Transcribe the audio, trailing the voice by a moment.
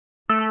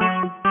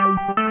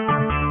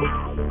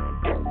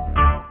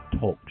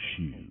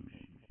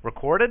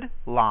Recorded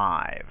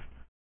live.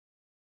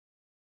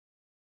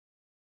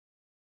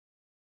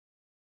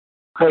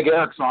 Craig,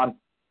 Eric's on.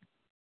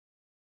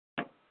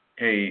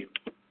 Hey.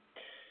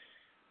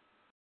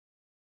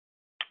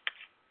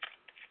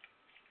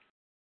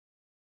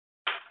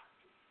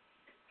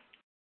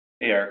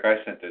 Hey, Eric,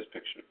 I sent those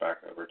pictures back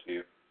over to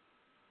you.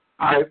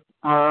 All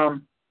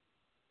right.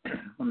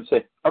 Let me see.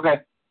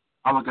 Okay.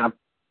 I'll look at them.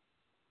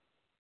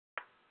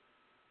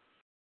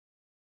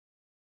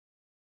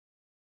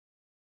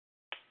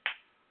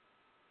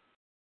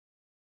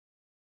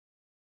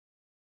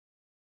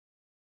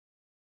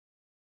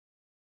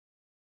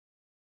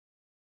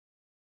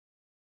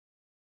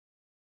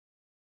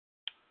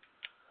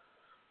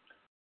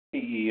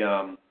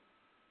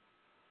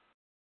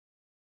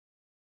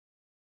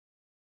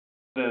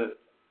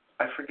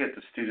 I forget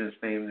the student's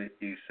name that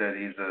you said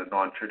he's a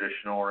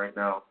non-traditional right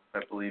now. I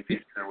believe he's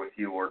there with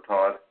you or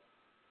Todd.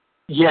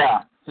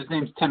 Yeah, his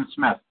name's Tim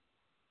Smith.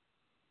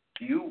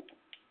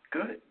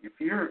 Good. If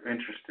you're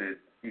interested,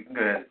 you can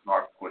go ahead and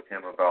talk with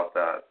him about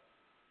that.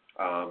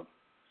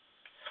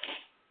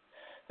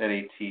 That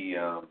AT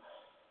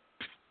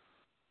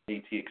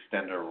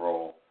extender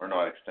role, or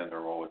not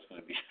extender role. It's going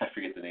to be, I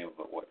forget the name of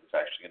it. What it's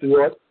actually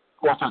going to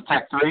be. Ortho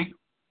Tech 3?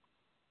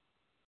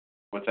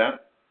 What's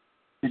that?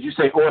 Did you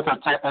say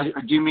Ortho Tech?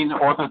 Do you mean the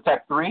Ortho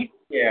Tech 3?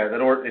 Yeah,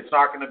 it's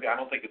not going to be. I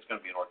don't think it's going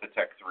to be an Ortho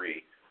Tech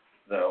 3,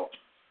 though.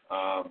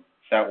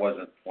 That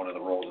wasn't one of the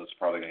roles that's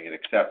probably going to get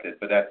accepted,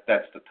 but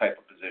that's the type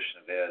of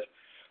position it is.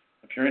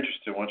 If you're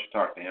interested, why don't you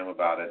talk to him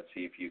about it and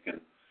see if you can,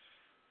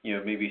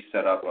 maybe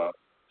set up a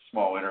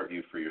small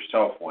interview for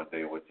yourself one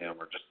day with him,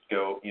 or just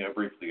go,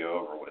 briefly go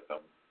over with him,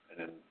 and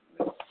then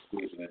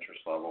see his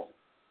interest level.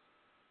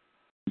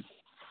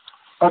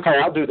 Okay,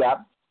 I'll do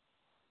that.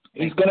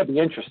 He's going to be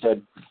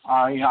interested.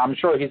 I'm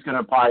sure he's going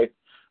to apply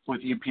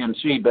with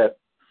UPMC, but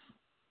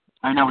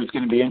I know he's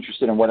going to be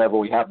interested in whatever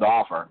we have to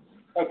offer.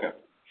 Okay.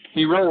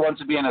 He really wants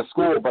to be in a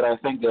school, but I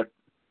think that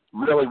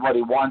really what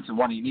he wants and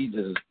what he needs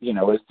is,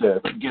 is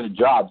to get a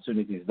job as soon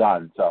as he's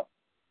done. So.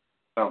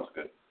 Sounds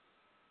good.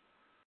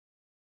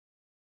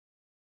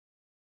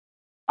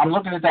 I'm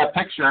looking at that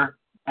picture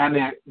and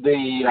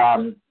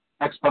the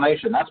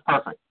explanation. That's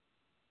perfect.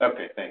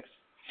 Okay, thanks.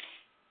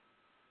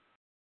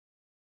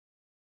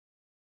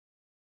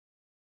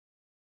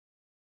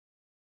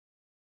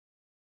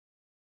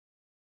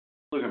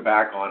 Looking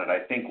back on it, I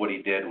think what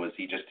he did was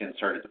he just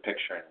inserted the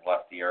picture and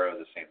left the arrow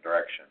the same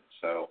direction.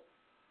 So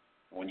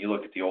when you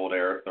look at the old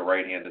arrow, the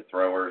right-handed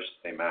throwers,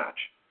 they match.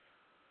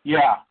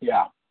 Yeah.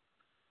 No,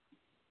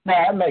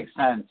 that makes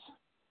sense.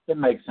 It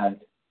makes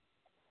sense.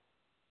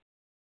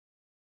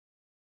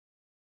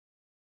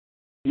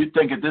 You'd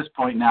think at this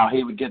point now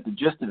he would get the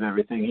gist of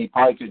everything. He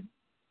probably could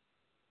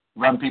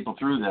run people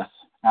through this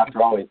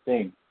after all he's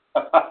seen.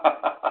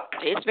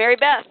 It's Mary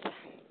Beth.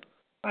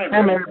 Hi,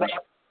 Mary Beth.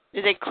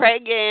 Is it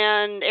Craig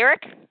and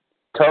Eric?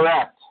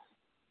 Correct.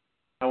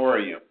 How are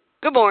you?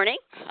 Good morning.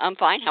 I'm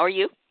fine. How are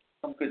you?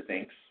 I'm good,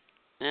 thanks.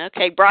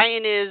 Okay,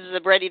 Brian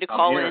is ready to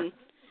call in.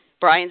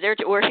 Brian's there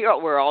too. We're here.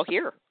 We're all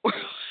here.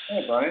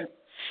 Hey, Brian.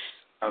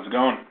 How's it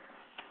going?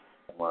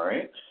 I'm all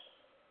right.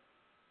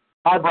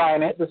 Hi,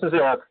 Brian. This is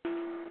Eric.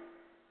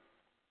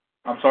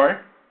 I'm sorry?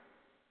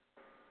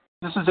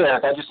 This is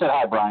Eric. I just said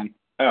hi, Brian.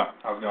 Oh,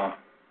 how's it going?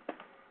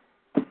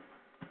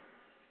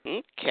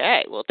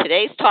 Okay. Well,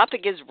 today's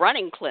topic is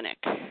running clinic.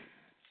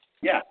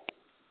 Yeah.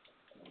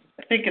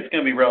 I think it's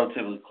going to be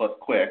relatively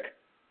quick.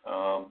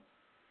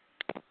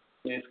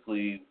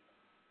 Basically,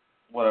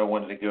 what I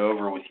wanted to go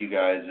over with you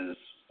guys is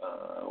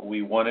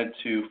we wanted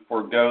to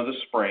forego the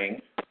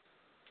spring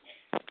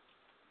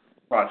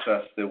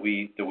process that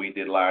we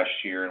did last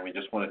year, and we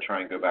just want to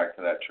try and go back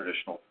to that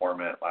traditional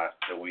format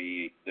that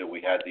we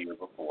had the year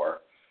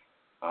before.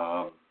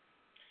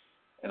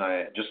 And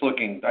I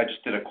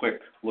just did a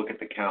quick look at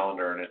the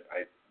calendar, and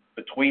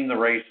between the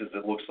races,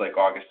 it looks like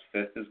August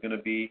 5th is going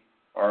to be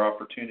our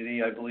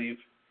opportunity, I believe.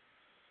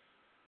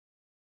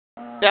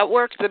 That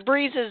works. The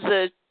Breeze is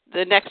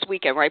the next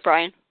weekend, right,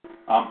 Brian?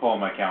 I'm pulling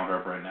my calendar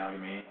up right now.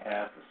 Give me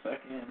half a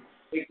second.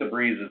 I think the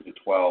Breeze is the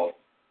 12th.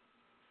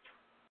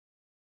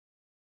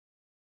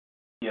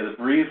 Yeah, the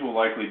Breeze will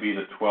likely be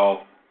the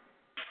 12th,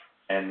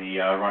 and the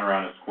Run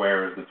Around the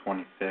Square is the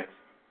 26th.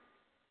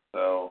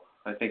 So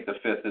I think the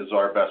 5th is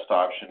our best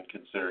option,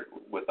 considered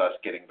with us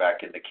getting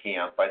back into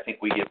camp. I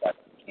think we get back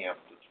into camp,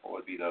 it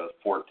would be the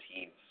 14th,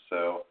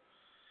 so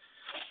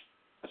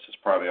this is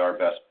probably our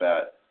best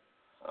bet.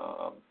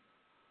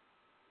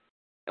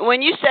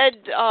 When you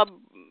said,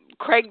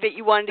 Craig, that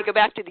you wanted to go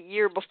back to the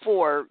year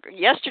before,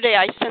 yesterday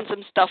I sent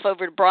some stuff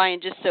over to Brian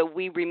just so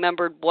we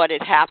remembered what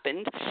had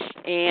happened.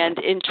 And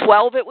in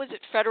 12, it was at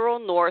Federal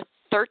North.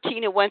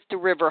 13, it went to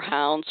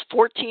Riverhounds.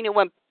 14, it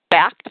went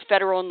back to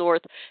Federal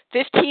North.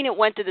 15, it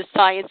went to the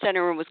Science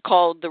Center and was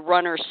called the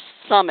Runner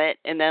Summit.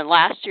 And then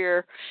last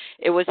year,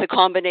 it was a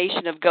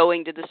combination of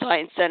going to the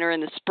Science Center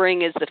in the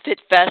spring as the Fit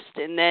Fest,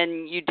 and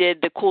then you did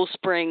the Cool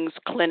Springs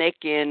Clinic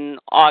in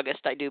August,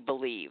 I do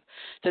believe.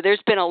 So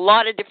there's been a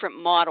lot of different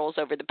models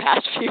over the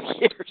past few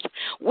years.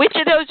 Which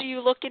of those are you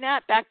looking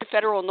at, back to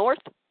Federal North?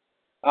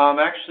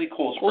 Actually,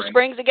 Cool Springs. Cool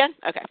Springs again?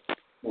 Okay.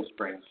 Cool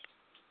Springs.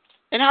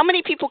 And how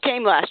many people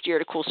came last year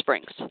to Cool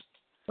Springs?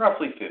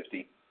 Roughly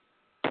 50.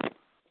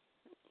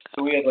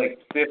 So we had like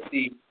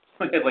 50.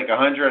 We had like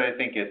 100, I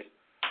think, at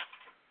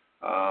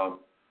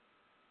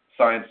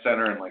Science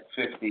Center and like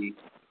 50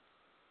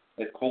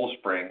 at Cool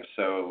Springs.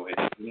 So it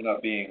ended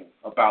up being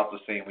about the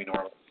same we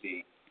normally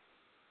see.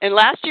 And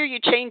last year you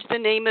changed the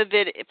name of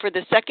it for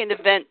the second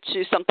event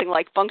to something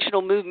like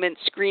Functional Movement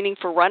Screening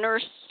for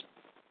Runners?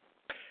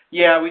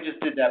 Yeah, we just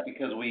did that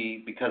because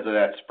of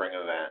that spring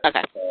event.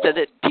 Okay, so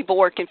that people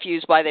weren't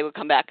confused why they would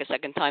come back a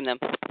second time then.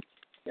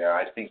 Yeah,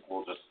 I think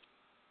we'll just,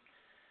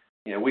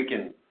 we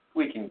can.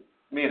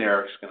 Me and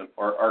Eric's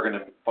are going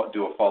to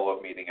do a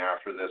follow-up meeting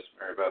after this,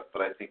 Mary Beth.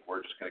 But I think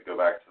we're just going to go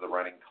back to the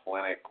running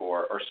clinic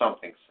or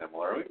something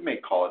similar. We may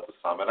call it the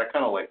summit. I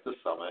kind of like the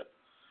summit.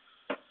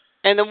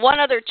 And the one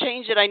other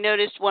change that I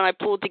noticed when I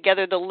pulled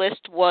together the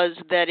list was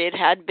that it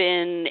had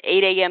been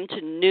 8 a.m.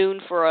 to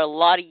noon for a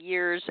lot of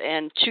years,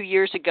 and 2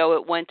 years ago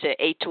it went to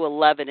 8 to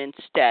 11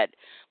 instead.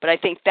 But I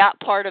think that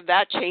part of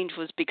that change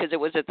was because it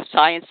was at the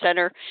Science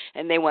Center,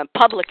 and they went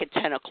public at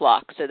 10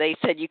 o'clock. So they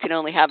said you can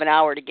only have an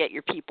hour to get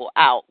your people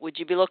out. Would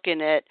you be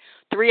looking at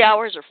 3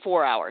 hours or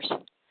 4 hours?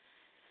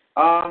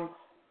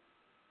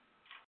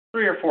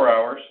 3 or 4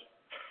 hours.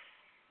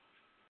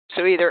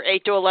 So either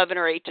 8 to 11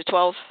 or 8 to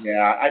 12?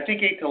 Yeah, I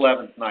think 8 to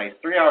 11 is nice.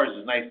 3 hours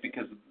is nice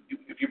because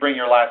if you bring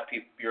your last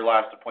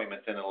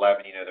appointments in at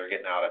 11, they're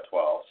getting out at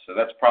 12. So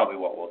that's probably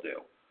what we'll do.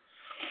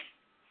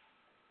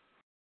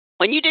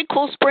 When you did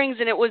Cool Springs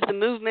and it was the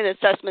movement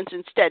assessments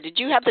instead, did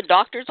you have the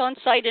doctors on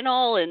site and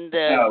all?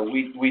 No,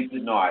 we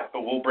did not,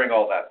 but we'll bring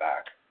all that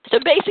back. So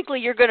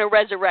basically you're going to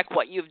resurrect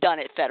what you've done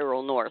at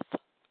Federal North.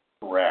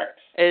 Correct.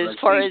 As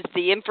far as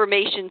the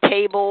information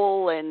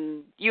table,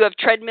 and you have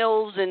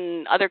treadmills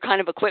and other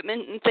kind of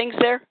equipment and things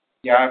there?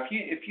 Yeah,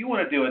 if you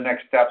want to do a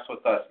next steps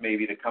with us,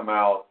 maybe to come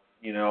out,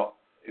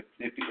 if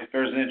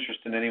there's an interest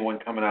in anyone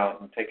coming out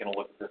and taking a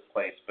look at this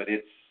place, but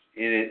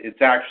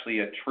it's actually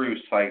a true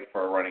site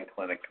for a running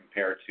clinic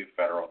compared to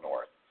Federal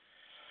North.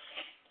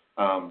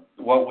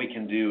 What we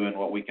can do and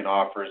what we can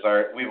offer is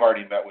we've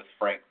already met with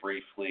Frank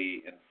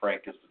briefly, and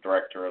Frank is the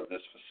director of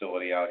this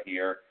facility out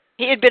here.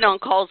 He had been on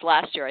calls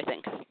last year, I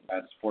think.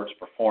 At Sports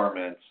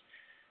Performance,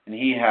 and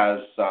he has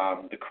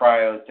the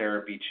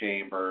cryotherapy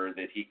chamber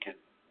that he could,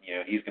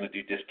 he's going to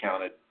do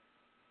discounted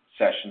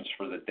sessions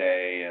for the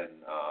day, and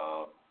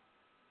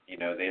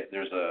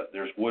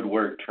there's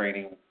woodwork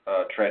training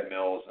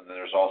treadmills, and then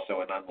there's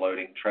also an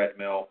unloading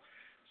treadmill.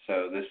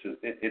 So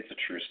it's a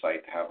true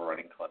site to have a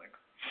running clinic.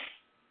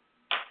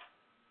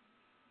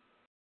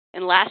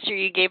 And last year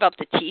you gave up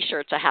the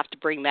T-shirts. I have to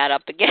bring that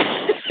up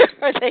again.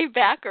 Are they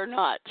back or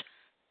not?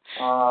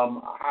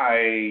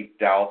 I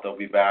doubt they'll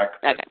be back.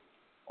 But, okay.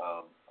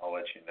 I'll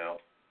let you know.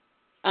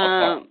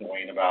 I'll talk to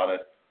Wayne about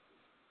it.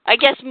 I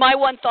guess my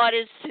one thought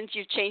is, since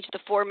you've changed the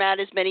format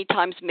as many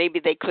times,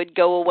 maybe they could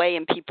go away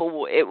and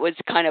it was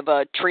kind of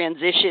a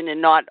transition and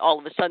not all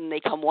of a sudden they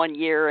come 1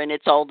 year and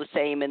it's all the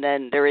same and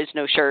then there is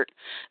no shirt.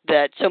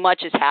 That so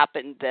much has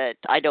happened that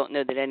I don't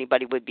know that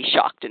anybody would be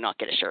shocked to not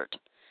get a shirt.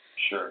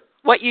 Sure.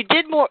 What you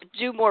did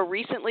do more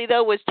recently,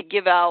 though, was to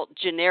give out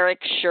generic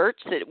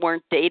shirts that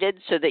weren't dated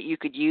so that you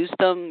could use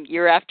them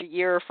year after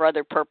year for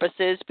other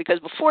purposes. Because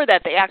before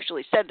that, they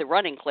actually said the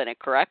running clinic,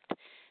 correct?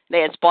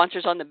 They had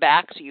sponsors on the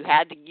back, so you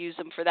had to use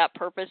them for that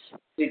purpose?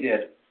 They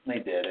did.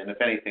 And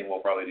if anything, we'll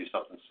probably do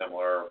something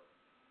similar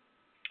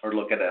or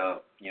look at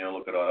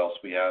what else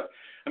we have.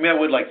 I mean, I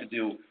would like to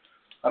do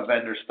a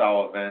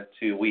vendor-style event,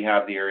 too. We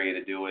have the area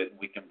to do it.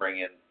 We can bring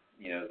in,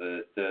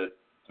 the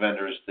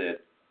vendors that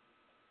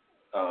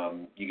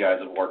you guys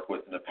have worked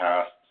with in the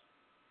past.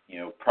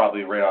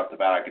 Probably right off the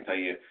bat, I can tell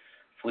you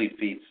Fleet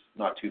Feet's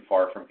not too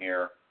far from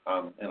here.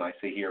 And I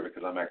say here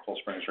because I'm at Cool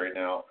Springs right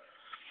now.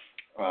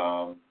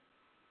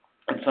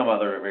 And some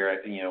other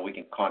area, we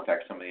can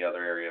contact some of the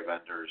other area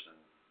vendors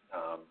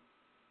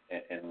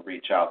and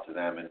reach out to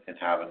them and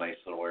have a nice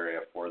little area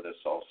for this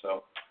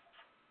also.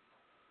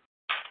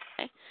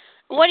 Okay.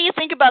 What do you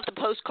think about the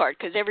postcard?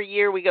 Because every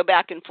year we go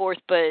back and forth,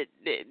 but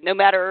no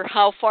matter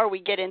how far we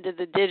get into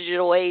the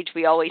digital age,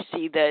 we always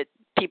see that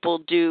people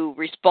do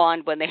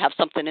respond when they have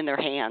something in their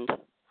hand.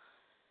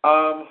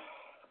 I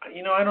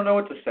don't know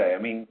what to say. I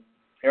mean,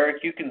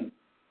 Eric, you can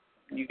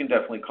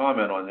definitely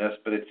comment on this,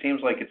 but it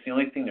seems like it's the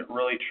only thing that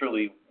really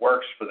truly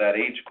works for that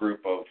age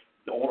group of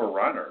the older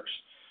runners.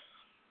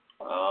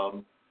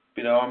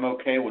 I'm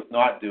okay with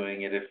not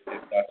doing it if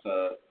that's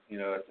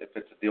if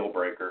it's a deal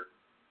breaker.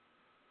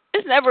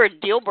 It's never a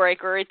deal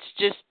breaker. It's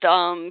just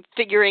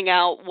figuring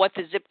out what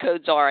the zip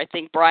codes are. I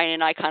think Brian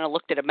and I kind of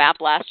looked at a map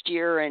last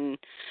year and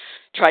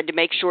tried to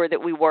make sure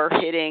that we were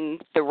hitting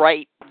the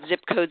right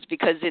zip codes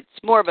because it's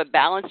more of a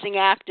balancing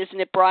act,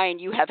 isn't it, Brian?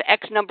 You have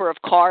X number of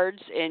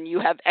cards and you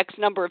have X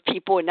number of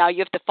people, and now you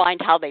have to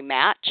find how they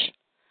match.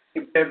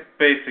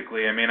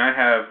 Basically, I mean, I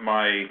have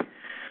my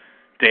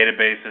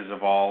databases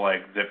of all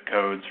zip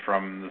codes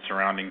from the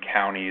surrounding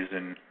counties,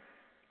 and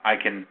I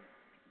can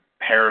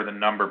pair the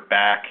number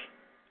back,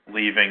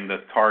 leaving the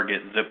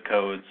target zip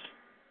codes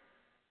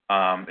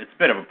It's a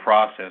bit of a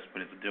process,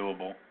 but it's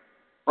doable.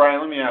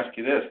 Brian, let me ask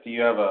you this: Do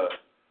you have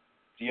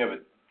an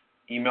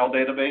email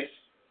database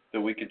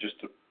that we could just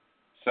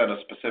send a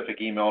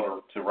specific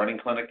email to Running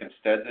Clinic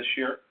instead this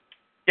year?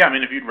 Yeah, I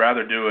mean, if you'd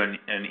rather do an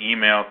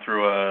email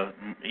through a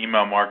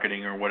email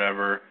marketing or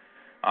whatever,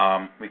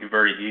 we can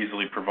very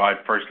easily provide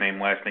first name,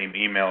 last name,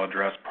 email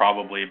address,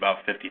 probably about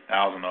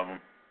 50,000 of them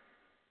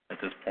at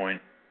this point.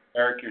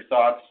 Eric, your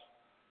thoughts?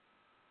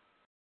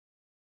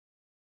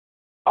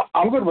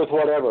 I'm good with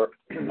whatever.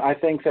 I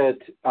think that,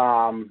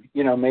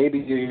 maybe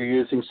you're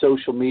using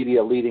social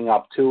media leading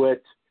up to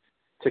it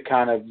to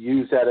kind of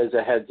use that as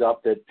a heads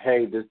up that,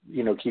 hey,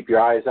 keep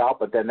your eyes out,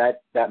 but then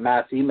that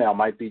mass email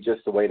might be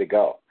just the way to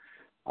go.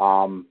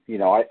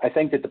 I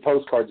think that the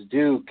postcards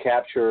do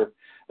capture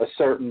a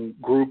certain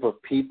group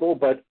of people,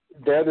 but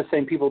they're the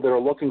same people that are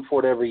looking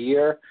for it every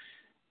year.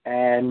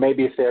 And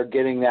maybe if they're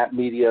getting that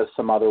media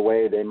some other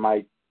way, they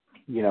might,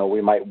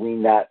 we might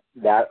wean that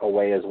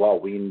away as well,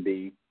 wean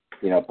the,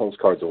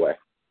 postcards away.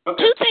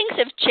 Okay. Two things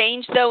have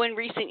changed, though, in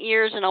recent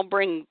years, and I'll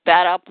bring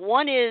that up.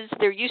 One is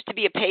there used to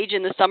be a page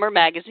in the summer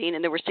magazine,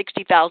 and there were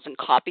 60,000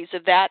 copies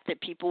of that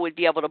people would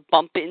be able to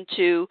bump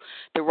into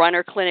the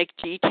Runner Clinic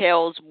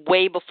details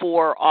way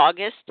before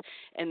August,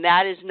 and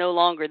that is no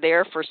longer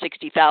there for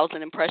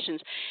 60,000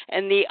 impressions.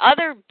 And the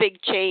other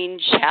big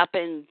change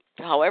happened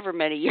however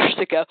many years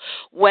ago,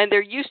 when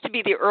there used to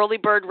be the early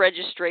bird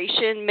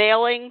registration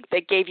mailing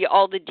that gave you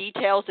all the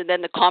details, and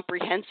then the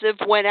comprehensive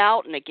went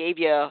out and it gave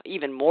you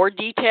even more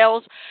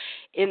details.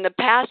 In the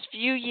past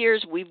few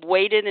years, we've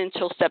waited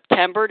until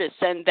September to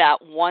send that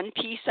one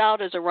piece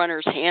out as a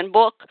runner's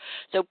handbook.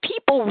 So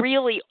people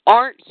really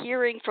aren't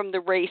hearing from the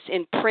race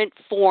in print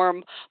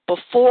form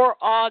before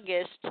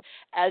August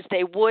as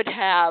they would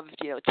have,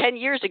 10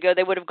 years ago,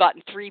 they would have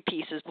gotten three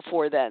pieces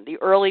before then, the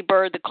early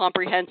bird, the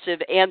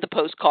comprehensive, and the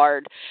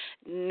postcard.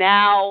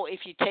 Now, if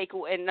you take,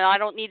 and I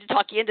don't need to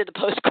talk you into the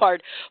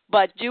postcard,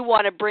 but do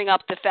want to bring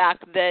up the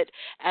fact that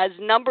as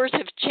numbers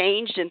have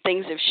changed and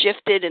things have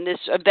shifted and this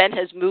event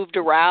has moved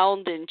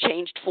around and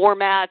changed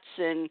formats,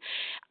 and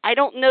I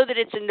don't know that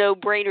it's a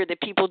no-brainer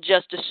that people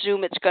just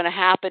assume it's going to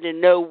happen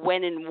and know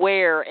when and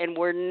where, and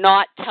we're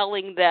not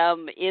telling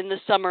them in the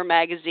summer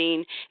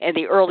magazine and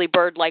the early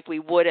bird like we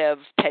would have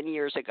 10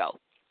 years ago.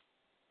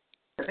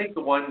 I think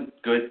the one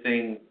good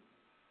thing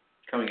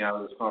coming out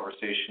of this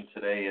conversation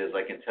today is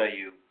I can tell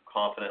you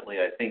confidently,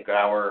 I think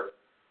our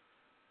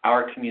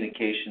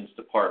communications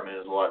department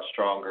is a lot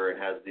stronger and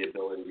has the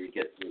ability to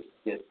get the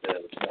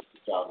message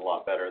out a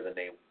lot better than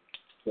they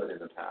could in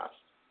the past.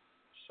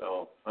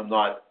 So I'm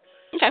not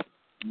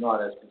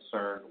as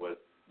concerned with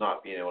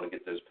not being able to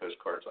get those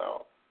postcards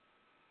out.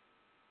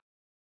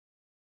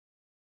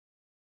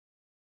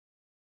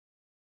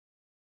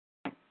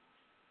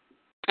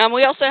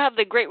 We also have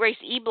the Great Race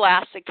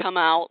e-blast that come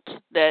out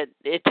that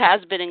it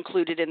has been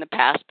included in the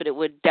past, but it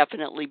would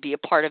definitely be a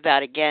part of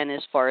that again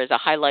as far as a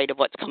highlight of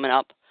what's coming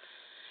up.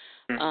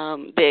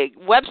 The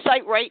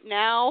website right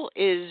now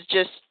is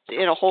just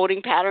in a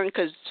holding pattern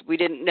because we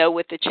didn't know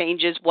with the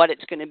changes what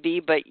it's going to be,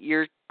 but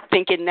you're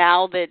thinking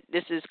now that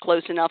this is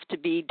close enough to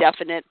be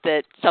definite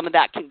that some of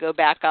that can go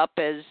back up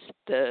as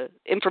the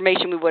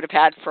information we would have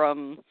had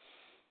from,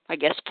 I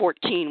guess,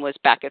 14 was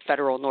back at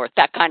Federal North,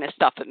 that kind of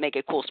stuff at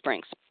Mega Cool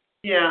Springs.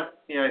 Yeah,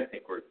 I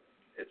think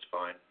it's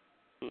fine.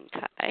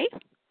 Okay.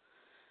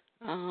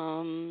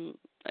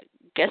 I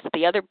guess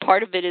the other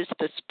part of it is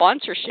the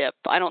sponsorship.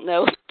 I don't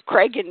know,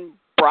 Craig and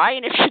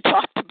Brian, if you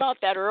talked about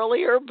that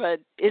earlier, but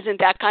isn't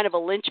that kind of a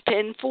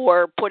linchpin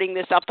for putting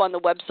this up on the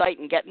website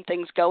and getting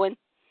things going?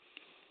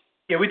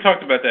 Yeah, we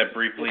talked about that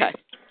briefly. Okay.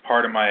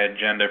 Part of my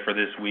agenda for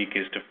this week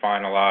is to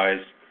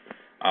finalize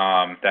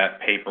that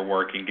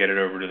paperwork and get it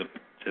over to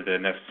the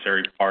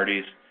necessary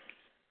parties.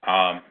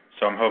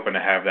 So I'm hoping to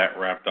have that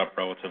wrapped up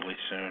relatively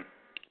soon.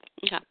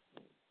 Okay.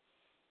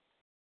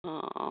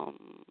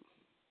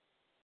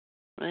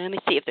 Let me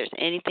see if there's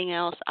anything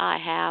else I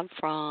have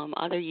from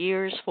other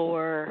years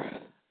for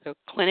the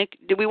clinic.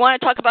 Do we want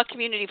to talk about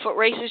community foot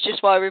races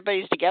just while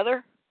everybody's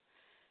together?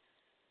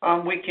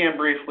 We can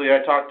briefly.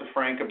 I talked to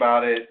Frank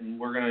about it, and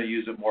we're going to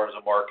use it more as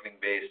a marketing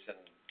base, and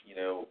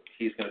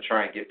he's going to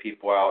try and get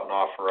people out and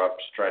offer up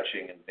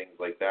stretching and things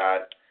like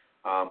that.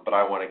 But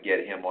I want to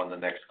get him on the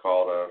next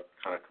call to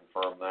kind of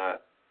confirm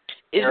that.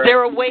 Is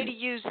there a way to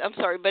use, I'm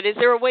sorry, but is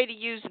there a way to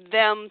use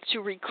them to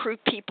recruit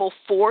people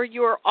for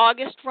your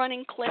August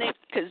running clinic?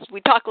 Because we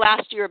talked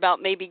last year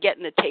about maybe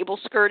getting the table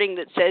skirting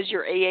that says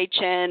your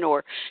AHN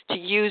or to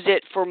use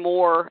it for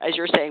more, as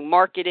you're saying,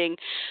 marketing.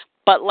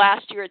 But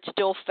last year it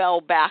still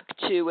fell back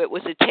to it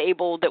was a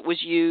table that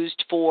was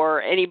used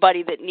for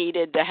anybody that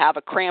needed to have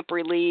a cramp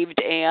relieved,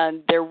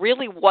 and there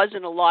really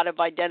wasn't a lot of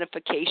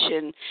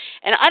identification.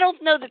 And I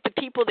don't know that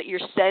the people that you're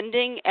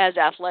sending as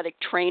athletic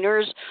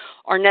trainers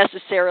are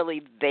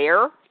necessarily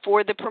there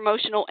for the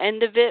promotional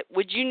end of it.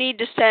 Would you need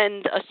to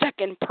send a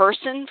second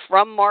person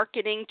from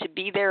marketing to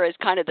be there as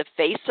kind of the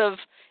face of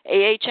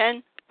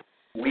AHN?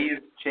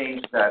 We've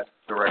changed that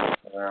direction.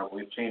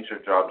 We've changed our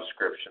job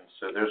description,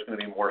 so there's going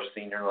to be more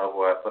senior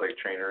level athletic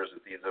trainers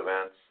at these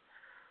events.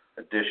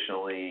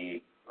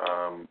 Additionally,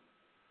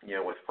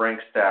 with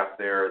Frank's staff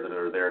there that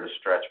are there to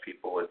stretch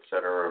people, et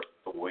cetera,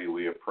 the way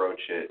we approach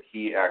it,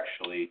 he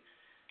actually,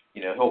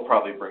 he'll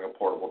probably bring a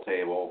portable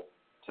table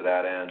to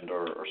that end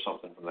or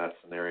something from that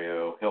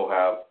scenario. He'll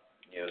have,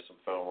 some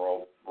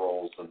foam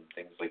rolls and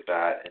things like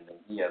that, and then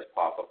he has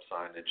pop-up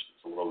signage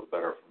that's a little bit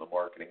better from the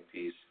marketing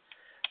piece.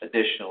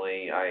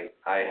 Additionally, I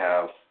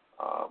have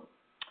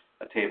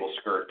a table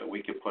skirt that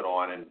we could put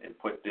on and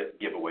put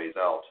giveaways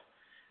out.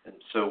 And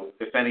so,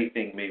 if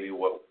anything, maybe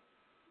what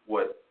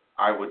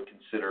I would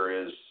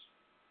consider is,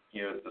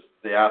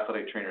 the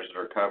athletic trainers that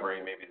are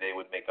covering, maybe they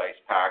would make ice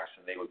packs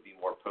and they would be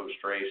more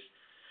post-race,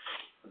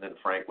 and then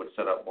Frank would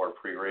set up more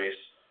pre-race.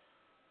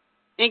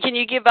 And can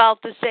you give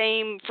out the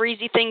same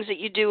freezy things that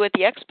you do at the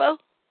expo?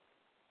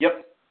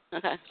 Yep.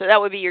 Okay, so that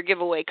would be your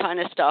giveaway kind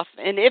of stuff.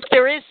 And if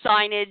there is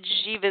signage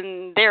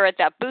even there at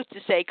that booth to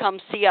say, come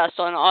see us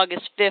on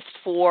August 5th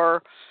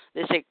for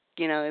this, this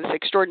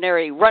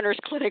extraordinary runners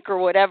clinic or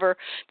whatever,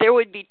 there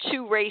would be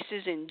 2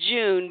 races in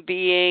June,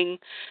 being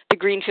the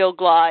Greenfield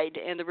Glide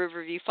and the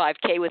Riverview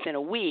 5K within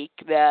a week,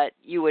 that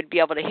you would be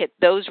able to hit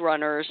those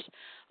runners.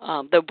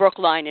 The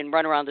Brookline and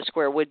Run Around the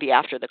Square would be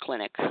after the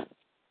clinic.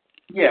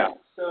 Yeah,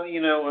 so,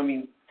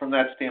 from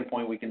that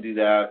standpoint, we can do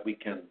that. We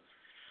can,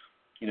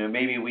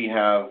 maybe we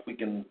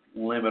can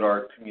limit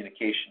our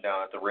communication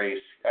down at the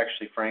race.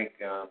 Actually, Frank,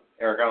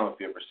 Eric, I don't know if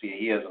you ever see it.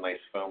 He has a nice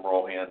foam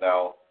roll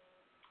handout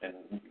and,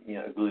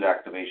 a glute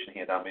activation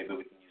handout. Maybe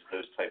we can use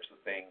those types of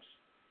things.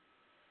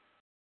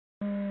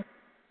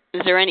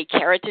 Is there any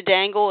carrot to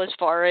dangle as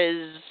far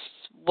as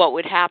what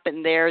would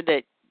happen there,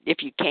 that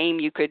if you came,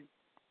 you could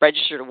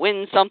register to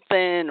win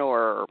something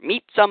or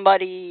meet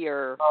somebody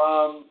or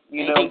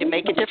anything to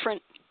make it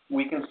different?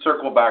 We can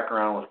circle back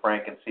around with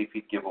Frank and see if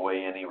he'd give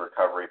away any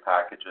recovery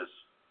packages.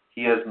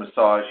 He has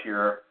massage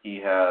here. He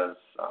has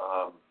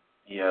the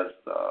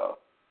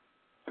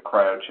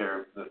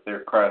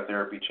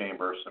cryotherapy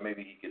chamber, so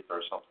maybe he could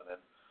throw something in.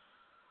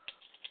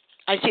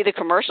 I see the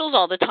commercials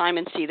all the time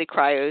and see the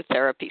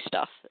cryotherapy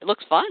stuff. It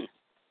looks fun.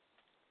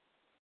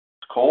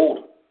 It's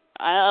cold.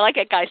 I like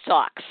that guy's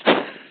socks.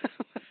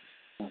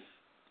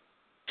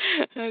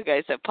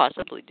 Okay, so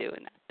possibly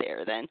doing that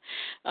there then.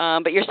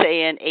 But you're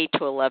saying 8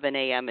 to 11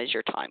 a.m. is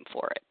your time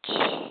for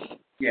it.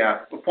 Yeah,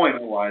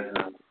 appointment-wise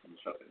and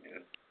stuff in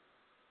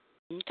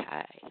it.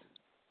 Okay.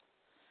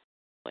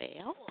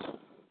 Well,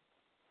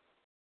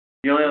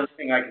 the only other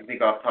thing I can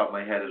think off the top of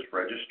my head is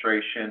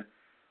registration.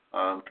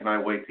 Can I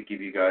wait to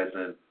give you guys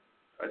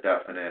a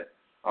definite?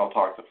 I'll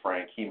talk to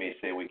Frank. He may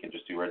say we can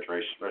just do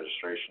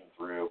registration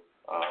through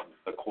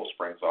the Cool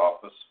Springs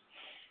office.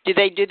 Do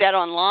they do that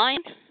online?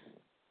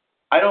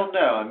 I don't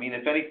know.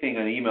 If anything,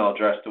 an email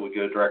address that would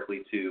go directly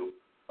to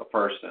a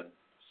person.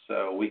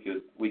 So we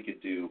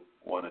could do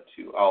one or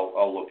two.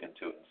 I'll look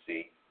into it and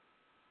see.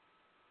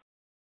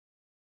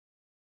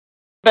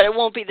 But it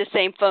won't be the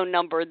same phone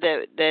number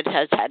that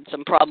has had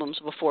some problems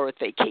before with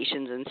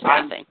vacations and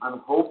staffing. I'm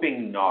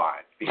hoping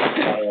not,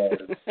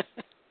 because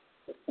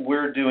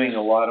we're doing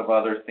a lot of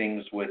other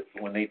things with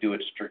when they do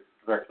it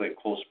directly at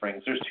Cool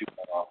Springs. There's 2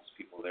 front office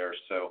people there,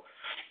 so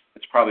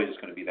it's probably just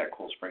going to be that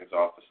Cool Springs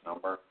office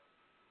number.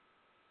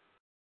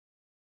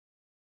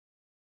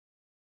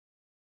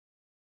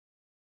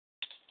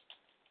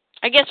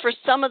 I guess for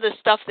some of the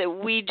stuff that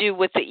we do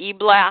with the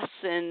e-blasts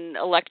and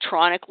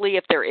electronically,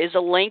 if there is a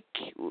link,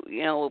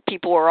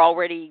 people are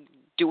already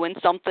doing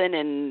something,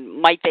 and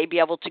might they be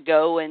able to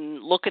go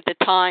and look at the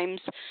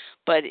times.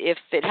 But if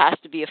it has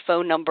to be a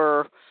phone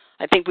number,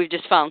 I think we've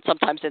just found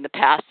sometimes in the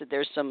past that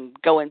there's some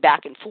going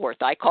back and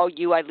forth. I call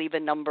you, I leave a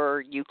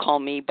number, you call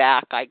me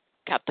back, I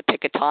have to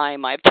pick a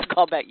time, I have to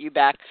call back you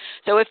back.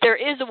 So if there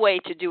is a way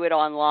to do it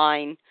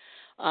online,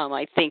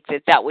 I think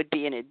that would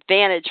be an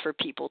advantage for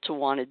people to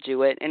want to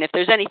do it. And if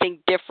there's anything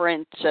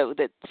different, so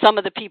that some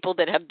of the people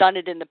that have done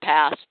it in the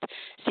past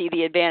see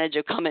the advantage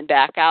of coming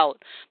back out.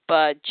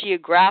 But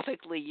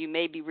geographically, you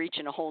may be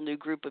reaching a whole new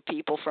group of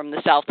people from the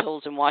South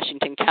Hills in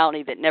Washington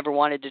County that never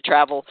wanted to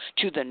travel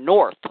to the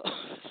north.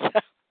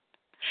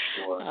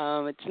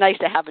 Sure. It's nice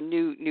to have a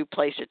new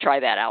place to try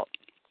that out.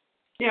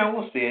 Yeah,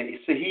 we'll see.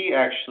 So he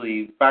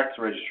actually, back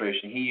to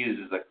registration, he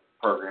uses a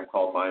program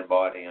called Mind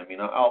Body. Me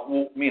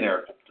and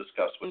Eric will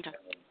discuss with him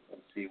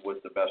and see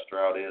what the best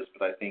route is.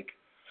 But I think,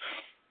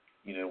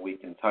 we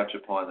can touch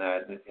upon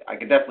that. And I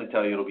can definitely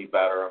tell you it'll be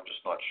better. I'm just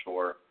not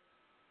sure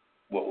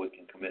what we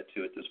can commit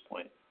to at this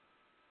point.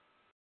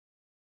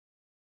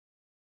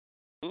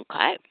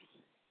 Okay.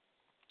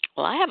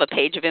 Well, I have a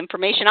page of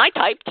information I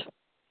typed.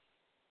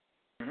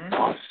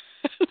 Mm-hmm.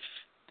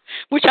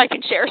 Which I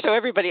can share so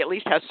everybody at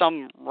least has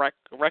some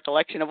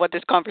recollection of what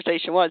this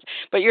conversation was.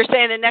 But you're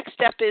saying the next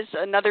step is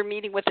another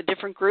meeting with a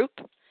different group?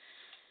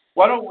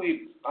 Why don't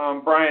we,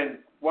 Brian,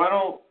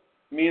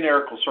 me and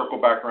Eric will circle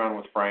back around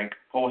with Frank,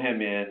 pull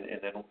him in, and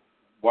then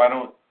why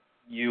don't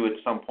you at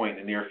some point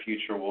in the near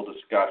future, we'll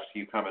discuss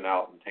you coming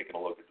out and taking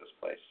a look at this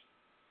place.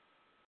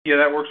 Yeah,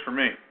 that works for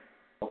me.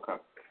 Okay.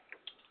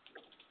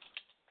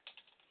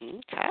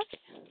 Okay.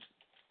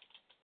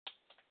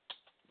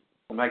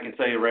 And I can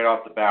tell you right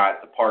off the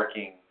bat, the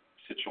parking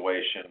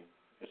situation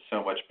is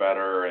so much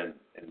better, and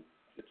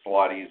it's a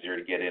lot easier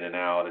to get in and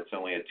out. It's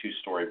only a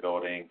 2-story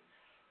building.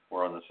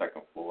 We're on the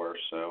 2nd floor,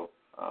 so.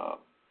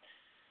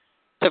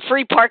 The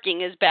free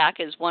parking is back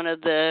as one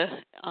of the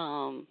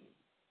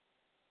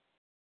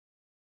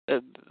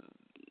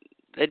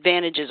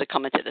advantages of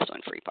coming to this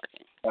one, free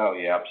parking. Oh,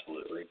 yeah,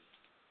 absolutely.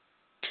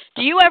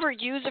 Do you ever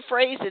use a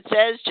phrase that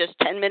says just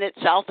 10 minutes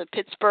south of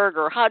Pittsburgh,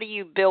 or how do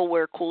you bill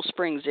where Cool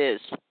Springs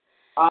is?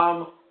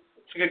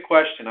 It's a good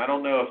question. I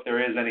don't know if there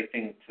is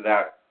anything to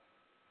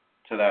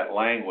that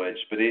language,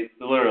 but it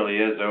literally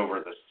is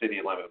over the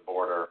city limit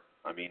border.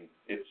 I mean,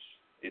 it's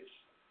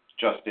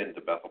just into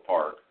Bethel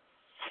Park.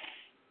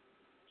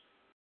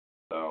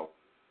 So,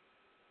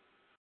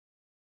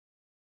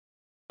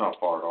 not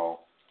far at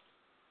all.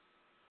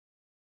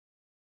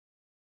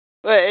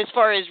 As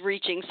far as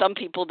reaching some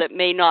people that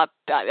may not,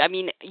 I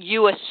mean,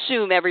 you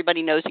assume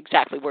everybody knows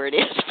exactly where it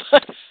is,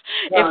 but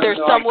if there's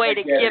some way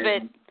to give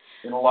it.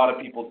 And a lot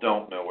of people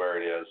don't know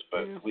where it is,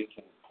 but we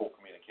can pull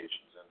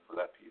communications in for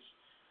that piece.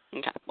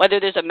 Okay. Whether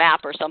there's a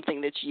map or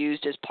something that's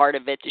used as part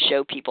of it to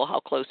show people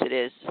how close it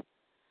is.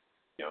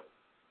 Yeah.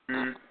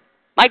 Mm-hmm.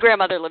 My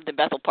grandmother lived in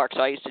Bethel Park,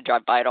 so I used to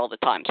drive by it all the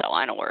time, so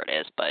I know where it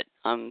is. But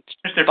I'm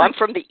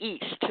from the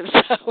east,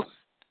 so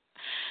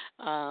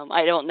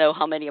I don't know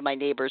how many of my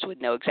neighbors would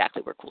know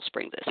exactly where Cool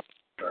Springs is.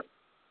 Sure.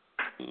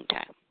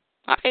 Okay.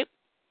 All right.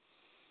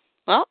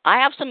 Well, I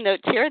have some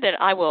notes here that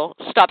I will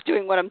stop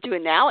doing what I'm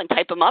doing now and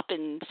type them up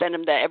and send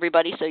them to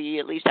everybody, so you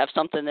at least have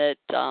something that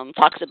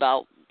talks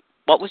about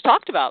what was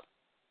talked about.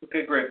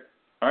 Okay, great.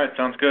 All right,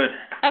 sounds good.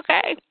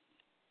 Okay.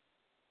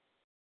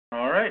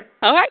 All right.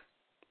 All right.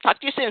 Talk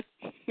to you soon.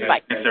 Yeah,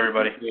 Bye. thanks,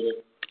 everybody.